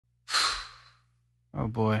Oh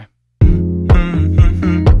boy.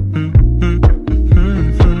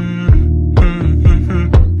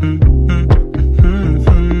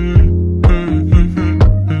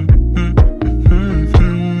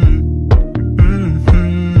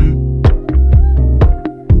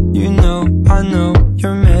 I know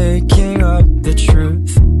you're making up the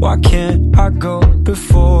truth. Why can't I go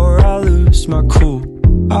before I lose my cool?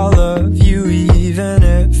 I love you even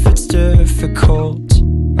if it's difficult.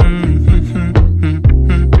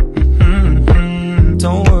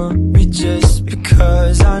 Don't worry just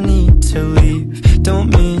because I need to leave. Don't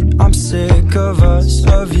mean I'm sick of us,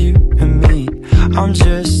 of you and me. I'm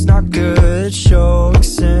just not good at showing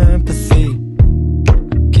sympathy.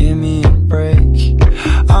 Give me a break.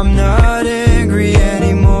 I'm not angry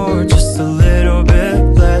anymore, just a little bit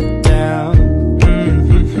let down.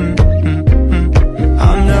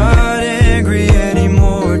 I'm not angry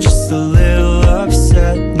anymore, just a little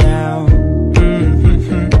upset now.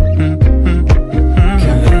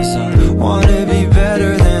 'Cause I wanna be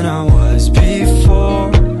better than I was before,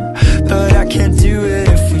 but I can't do it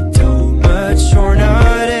if we don't mature.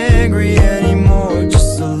 Not angry anymore,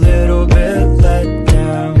 just a little bit let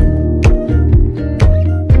down.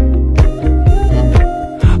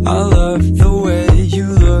 I love the way you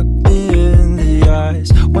look me in the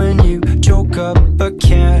eyes when you joke up but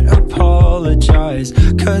can't apologize,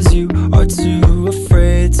 'cause you are too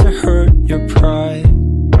afraid to hurt your pride.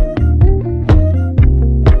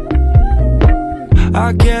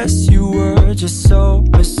 I guess you were just so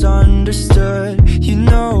misunderstood. You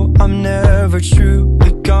know I'm never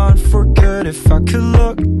truly gone for good. If I could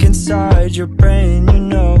look inside your brain, you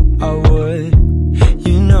know I would.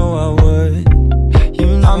 You know I would.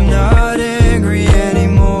 I'm not angry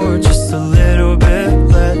anymore, just a little bit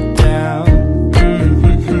let down.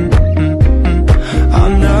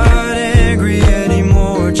 I'm not angry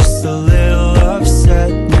anymore, just a little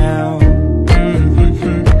upset now.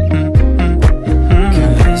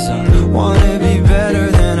 'Cause I wanna be better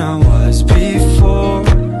than I was before,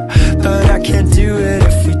 but I can't do it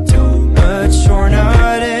if we don't mature.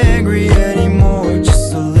 Not angry anymore,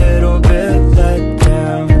 just a little bit let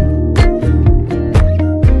down.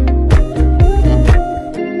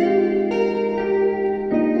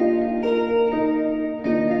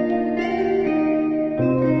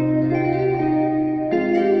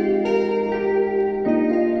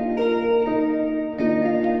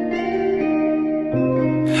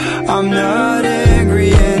 I'm not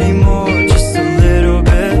angry anymore, just a little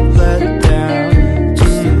bit let down.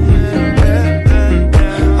 Just a little bit let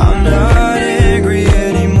down. I'm not angry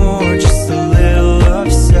anymore, just a little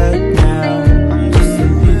upset now. I'm just a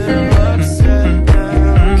little upset now.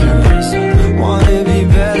 'Cause I wanna be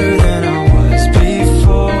better than I was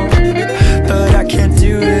before, but I can't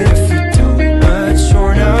do it if we don't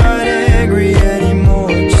mature. Not angry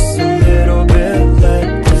anymore, just a little bit let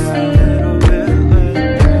down.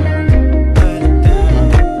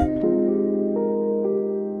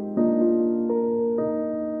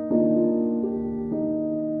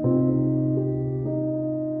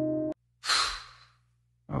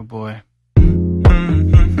 Oh boy.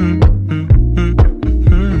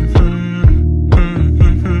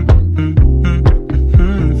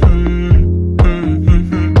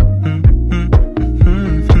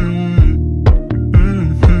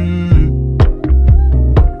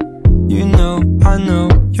 I know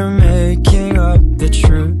you're making up the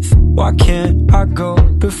truth. Why can't I go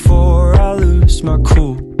before I lose my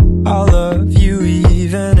cool? I love you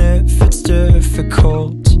even if it's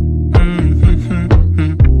difficult.